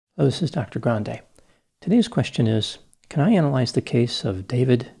Hello, this is Dr. Grande. Today's question is, can I analyze the case of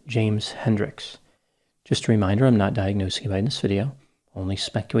David James Hendricks? Just a reminder, I'm not diagnosing anybody in this video, only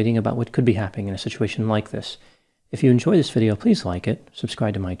speculating about what could be happening in a situation like this. If you enjoy this video, please like it,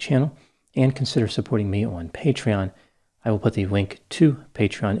 subscribe to my channel, and consider supporting me on Patreon. I will put the link to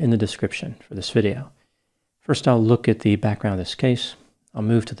Patreon in the description for this video. First, I'll look at the background of this case. I'll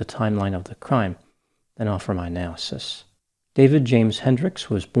move to the timeline of the crime, then offer my analysis. David James Hendricks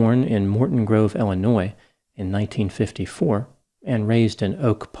was born in Morton Grove, Illinois in 1954 and raised in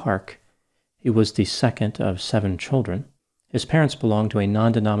Oak Park. He was the second of 7 children. His parents belonged to a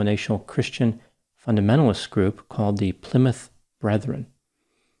non-denominational Christian fundamentalist group called the Plymouth Brethren.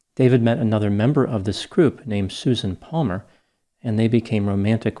 David met another member of this group named Susan Palmer, and they became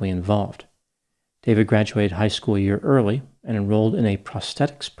romantically involved. David graduated high school a year early and enrolled in a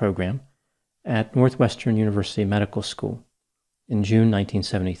prosthetics program at Northwestern University Medical School. In June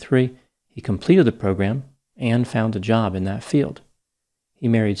 1973, he completed the program and found a job in that field. He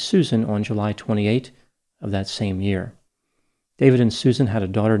married Susan on July 28 of that same year. David and Susan had a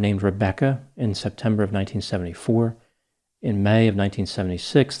daughter named Rebecca in September of 1974. In May of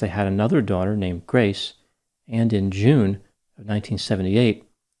 1976, they had another daughter named Grace, and in June of 1978,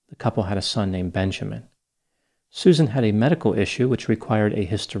 the couple had a son named Benjamin. Susan had a medical issue which required a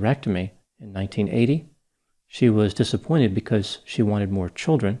hysterectomy in 1980. She was disappointed because she wanted more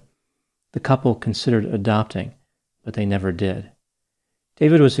children. The couple considered adopting, but they never did.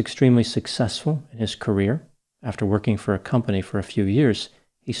 David was extremely successful in his career. After working for a company for a few years,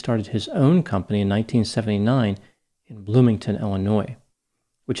 he started his own company in 1979 in Bloomington, Illinois,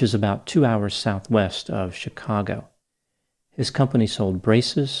 which is about 2 hours southwest of Chicago. His company sold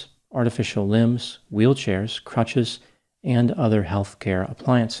braces, artificial limbs, wheelchairs, crutches, and other healthcare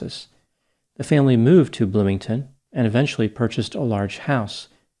appliances. The family moved to Bloomington and eventually purchased a large house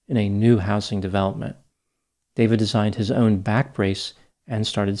in a new housing development. David designed his own back brace and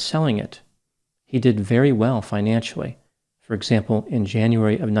started selling it. He did very well financially. For example, in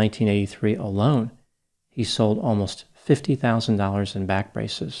January of 1983 alone, he sold almost $50,000 in back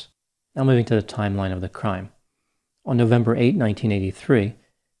braces. Now moving to the timeline of the crime. On November 8, 1983,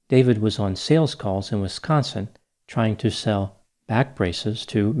 David was on sales calls in Wisconsin trying to sell back braces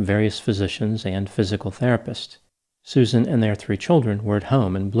to various physicians and physical therapists. Susan and their 3 children were at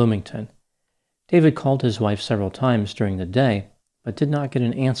home in Bloomington. David called his wife several times during the day, but did not get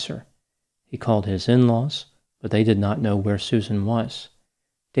an answer. He called his in-laws, but they did not know where Susan was.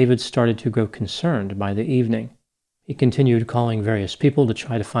 David started to grow concerned by the evening. He continued calling various people to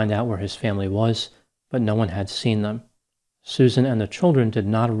try to find out where his family was, but no one had seen them. Susan and the children did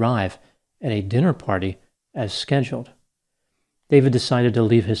not arrive at a dinner party as scheduled. David decided to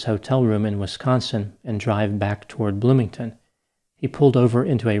leave his hotel room in Wisconsin and drive back toward Bloomington. He pulled over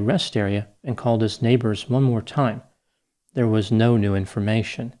into a rest area and called his neighbors one more time. There was no new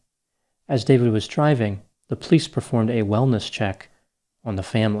information. As David was driving, the police performed a wellness check on the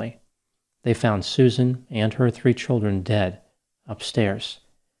family. They found Susan and her 3 children dead upstairs.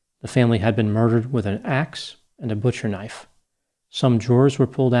 The family had been murdered with an axe and a butcher knife. Some drawers were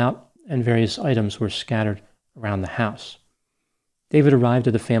pulled out and various items were scattered around the house. David arrived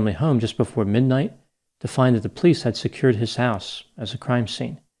at the family home just before midnight to find that the police had secured his house as a crime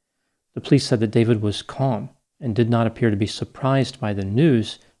scene. The police said that David was calm and did not appear to be surprised by the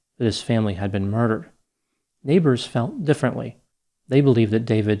news that his family had been murdered. Neighbors felt differently. They believed that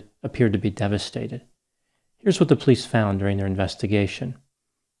David appeared to be devastated. Here's what the police found during their investigation.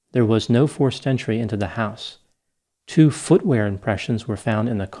 There was no forced entry into the house. 2 footwear impressions were found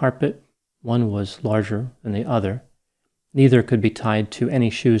in the carpet. One was larger than the other. Neither could be tied to any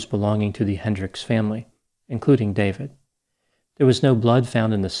shoes belonging to the Hendricks family, including David. There was no blood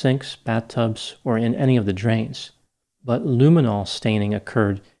found in the sinks, bathtubs, or in any of the drains, but luminol staining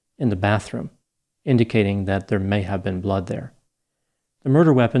occurred in the bathroom, indicating that there may have been blood there. The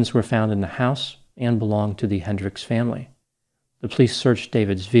murder weapons were found in the house and belonged to the Hendricks family. The police searched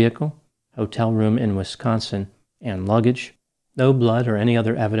David's vehicle, hotel room in Wisconsin, and luggage. No blood or any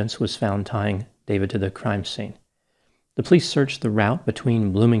other evidence was found tying David to the crime scene. The police searched the route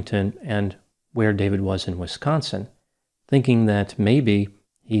between Bloomington and where David was in Wisconsin, thinking that maybe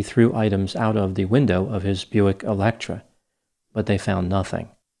he threw items out of the window of his Buick Electra, but they found nothing.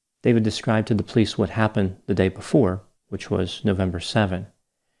 David described to the police what happened the day before, which was November 7.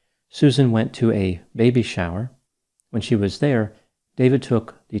 Susan went to a baby shower. When she was there, David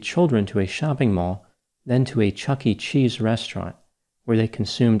took the children to a shopping mall, then to a Chuck E. Cheese restaurant, where they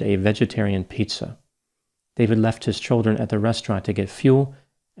consumed a vegetarian pizza. David left his children at the restaurant to get fuel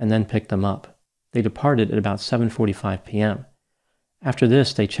and then picked them up. They departed at about 7:45 p.m. After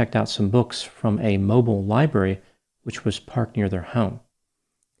this, they checked out some books from a mobile library which was parked near their home.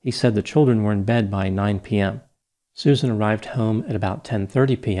 He said the children were in bed by 9 p.m. Susan arrived home at about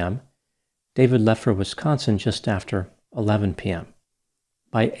 10:30 p.m. David left for Wisconsin just after 11 p.m.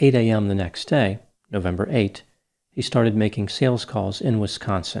 By 8 a.m. the next day, November 8, he started making sales calls in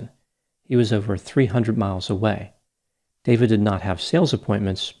Wisconsin. He was over 300 miles away. David did not have sales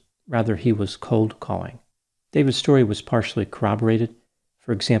appointments, rather he was cold calling. David's story was partially corroborated.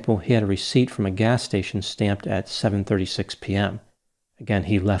 For example, he had a receipt from a gas station stamped at 7:36 p.m. Again,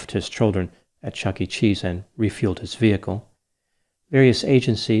 he left his children at Chuck E. Cheese and refueled his vehicle. Various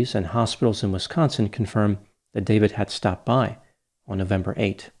agencies and hospitals in Wisconsin confirmed that David had stopped by on November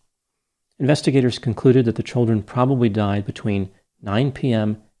 8. Investigators concluded that the children probably died between 9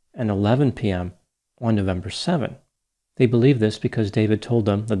 p.m. and 11 p.m. on November 7. They believe this because David told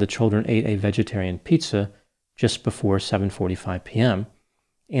them that the children ate a vegetarian pizza just before 7:45 p.m.,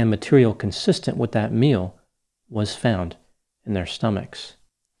 and material consistent with that meal was found in their stomachs.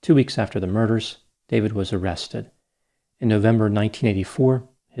 2 weeks after the murders, David was arrested. In November 1984,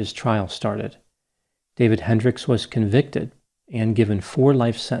 his trial started. David Hendricks was convicted and given 4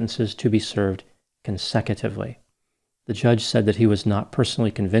 life sentences to be served consecutively. The judge said that he was not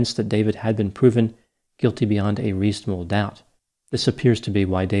personally convinced that David had been proven guilty beyond a reasonable doubt. This appears to be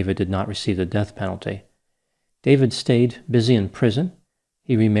why David did not receive the death penalty. David stayed busy in prison.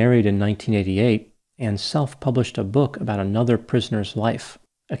 He remarried in 1988 and self-published a book about another prisoner's life,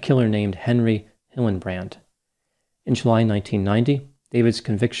 a killer named Henry Hillenbrand. In July 1990, David's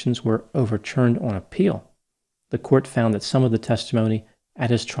convictions were overturned on appeal. The court found that some of the testimony at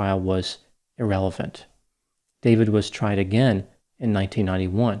his trial was irrelevant. David was tried again in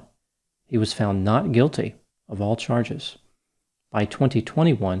 1991. He was found not guilty of all charges. By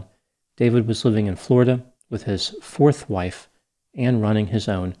 2021, David was living in Florida with his 4th wife and running his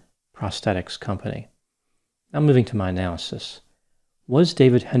own prosthetics company. Now moving to my analysis. Was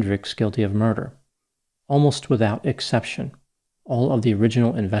David Hendricks guilty of murder? Almost without exception, all of the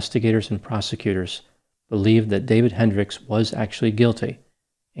original investigators and prosecutors believed that David Hendricks was actually guilty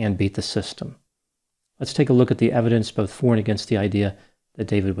and beat the system. Let's take a look at the evidence both for and against the idea that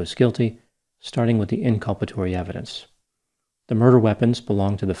David was guilty, starting with the inculpatory evidence. The murder weapons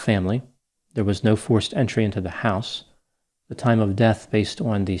belonged to the family. There was no forced entry into the house. The time of death based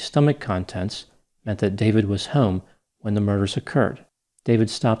on the stomach contents meant that David was home when the murders occurred. David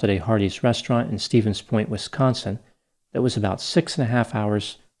stopped at a Hardee's restaurant in Stevens Point, Wisconsin that was about 6.5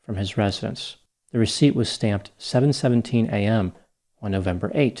 hours from his residence. The receipt was stamped 7:17 a.m. on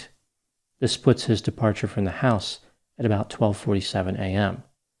November 8. This puts his departure from the house at about 12:47 a.m.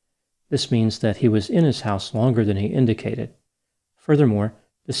 This means that he was in his house longer than he indicated. Furthermore,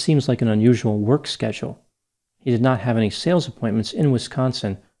 this seems like an unusual work schedule. He did not have any sales appointments in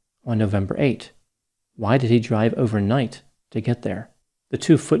Wisconsin on November 8. Why did he drive overnight to get there? The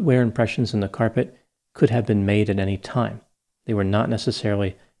 2 footwear impressions in the carpet could have been made at any time. They were not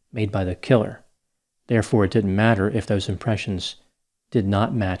necessarily made by the killer. Therefore, it didn't matter if those impressions did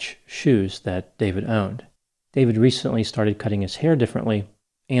not match shoes that David owned. David recently started cutting his hair differently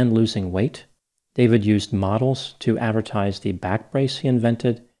and losing weight. David used models to advertise the back brace he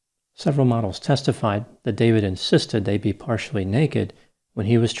invented. Several models testified that David insisted they be partially naked when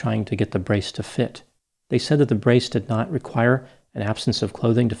he was trying to get the brace to fit. They said that the brace did not require an absence of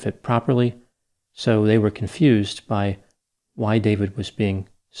clothing to fit properly, so they were confused by why David was being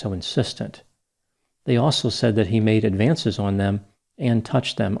so insistent. They also said that he made advances on them and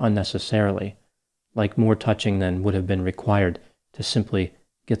touched them unnecessarily, like more touching than would have been required to simply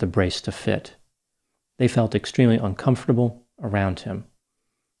get the brace to fit. They felt extremely uncomfortable around him.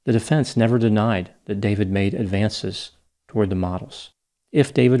 The defense never denied that David made advances toward the models.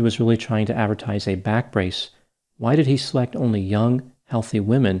 If David was really trying to advertise a back brace, why did he select only young, healthy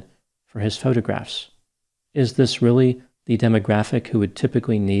women for his photographs? Is this really the demographic who would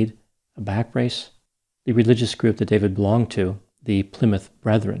typically need a back brace? The religious group that David belonged to, the Plymouth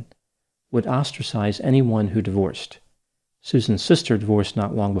Brethren, would ostracize anyone who divorced. Susan's sister divorced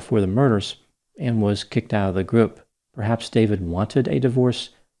not long before the murders and was kicked out of the group. Perhaps David wanted a divorce,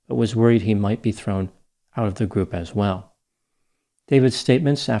 but was worried he might be thrown out of the group as well. David's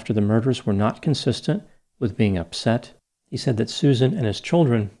statements after the murders were not consistent with being upset. He said that Susan and his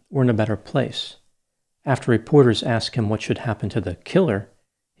children were in a better place. After reporters asked him what should happen to the killer,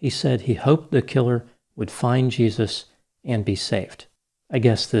 he said he hoped the killer would find Jesus and be saved. I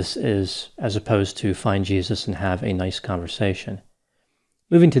guess this is as opposed to find Jesus and have a nice conversation.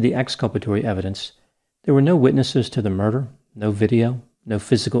 Moving to the exculpatory evidence, there were no witnesses to the murder, no video, no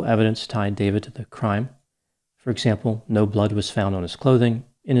physical evidence tied David to the crime. For example, no blood was found on his clothing,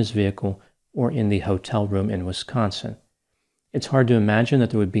 in his vehicle, or in the hotel room in Wisconsin. It's hard to imagine that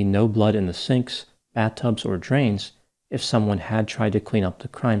there would be no blood in the sinks, bathtubs, or drains if someone had tried to clean up the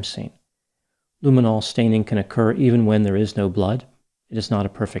crime scene. Luminol staining can occur even when there is no blood. It is not a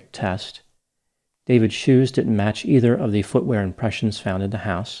perfect test. David's shoes didn't match either of the footwear impressions found in the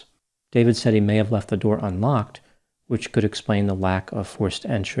house. David said he may have left the door unlocked, which could explain the lack of forced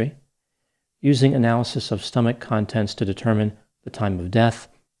entry. Using analysis of stomach contents to determine the time of death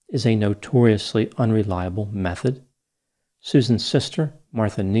is a notoriously unreliable method. Susan's sister,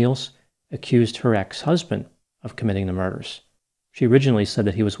 Martha Niels, accused her ex-husband of committing the murders. She originally said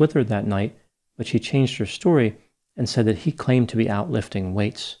that he was with her that night, but she changed her story and said that he claimed to be out lifting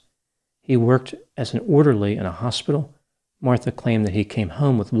weights. He worked as an orderly in a hospital. Martha claimed that he came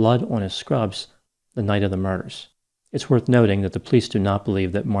home with blood on his scrubs the night of the murders. It's worth noting that the police do not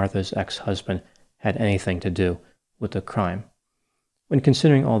believe that Martha's ex-husband had anything to do with the crime. When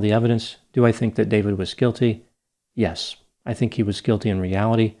considering all the evidence, do I think that David was guilty? Yes, I think he was guilty in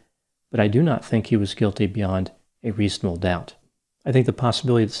reality, but I do not think he was guilty beyond a reasonable doubt. I think the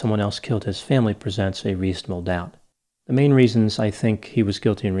possibility that someone else killed his family presents a reasonable doubt. The main reasons I think he was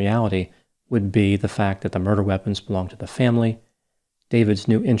guilty in reality would be the fact that the murder weapons belonged to the family, David's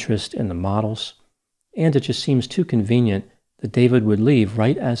new interest in the models, and it just seems too convenient that David would leave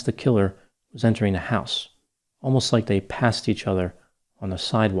right as the killer was entering the house, almost like they passed each other on the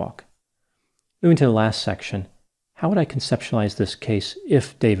sidewalk. Moving to the last section, how would I conceptualize this case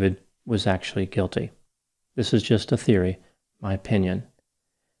if David was actually guilty? This is just a theory, my opinion.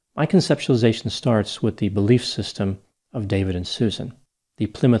 My conceptualization starts with the belief system of David and Susan. The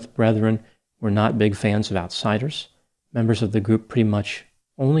Plymouth Brethren were not big fans of outsiders. Members of the group pretty much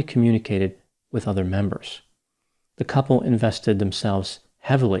only communicated with other members. The couple invested themselves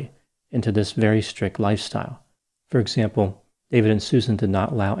heavily into this very strict lifestyle. For example, David and Susan did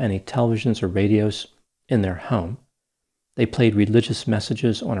not allow any televisions or radios in their home. They played religious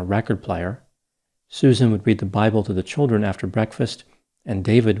messages on a record player. Susan would read the Bible to the children after breakfast, and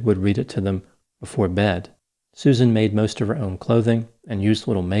David would read it to them before bed. Susan made most of her own clothing and used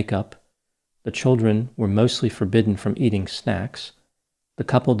little makeup. The children were mostly forbidden from eating snacks. The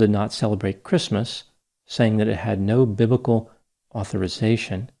couple did not celebrate Christmas, saying that it had no biblical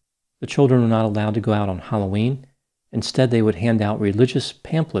authorization. The children were not allowed to go out on Halloween. Instead, they would hand out religious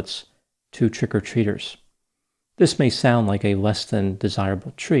pamphlets to trick-or-treaters. This may sound like a less than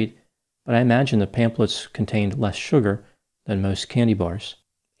desirable treat, but I imagine the pamphlets contained less sugar than most candy bars.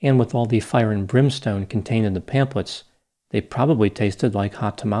 And with all the fire and brimstone contained in the pamphlets, they probably tasted like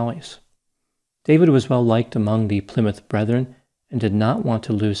hot tamales. David was well liked among the Plymouth Brethren and did not want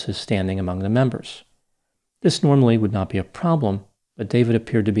to lose his standing among the members. This normally would not be a problem, but David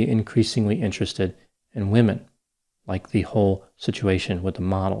appeared to be increasingly interested in women, like the whole situation with the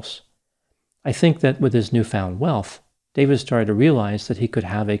models. I think that with his newfound wealth, David started to realize that he could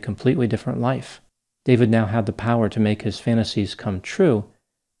have a completely different life. David now had the power to make his fantasies come true,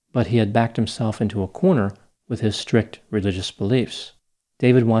 but he had backed himself into a corner with his strict religious beliefs.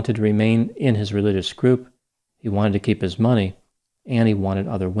 David wanted to remain in his religious group, he wanted to keep his money, and he wanted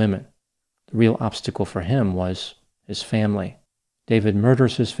other women. The real obstacle for him was his family. David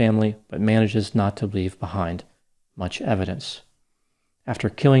murders his family, but manages not to leave behind much evidence. After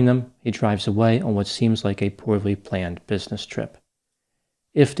killing them, he drives away on what seems like a poorly planned business trip.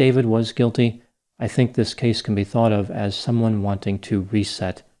 If David was guilty, I think this case can be thought of as someone wanting to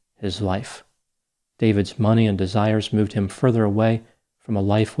reset his life. David's money and desires moved him further away from a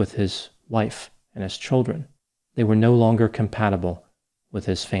life with his wife and his children. They were no longer compatible with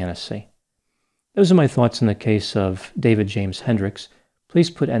his fantasy. Those are my thoughts in the case of David James Hendricks. Please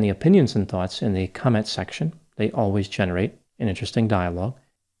put any opinions and thoughts in the comment section. They always generate an interesting dialogue.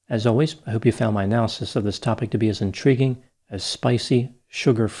 As always, I hope you found my analysis of this topic to be as intriguing as spicy,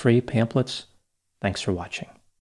 sugar-free pamphlets. Thanks for watching.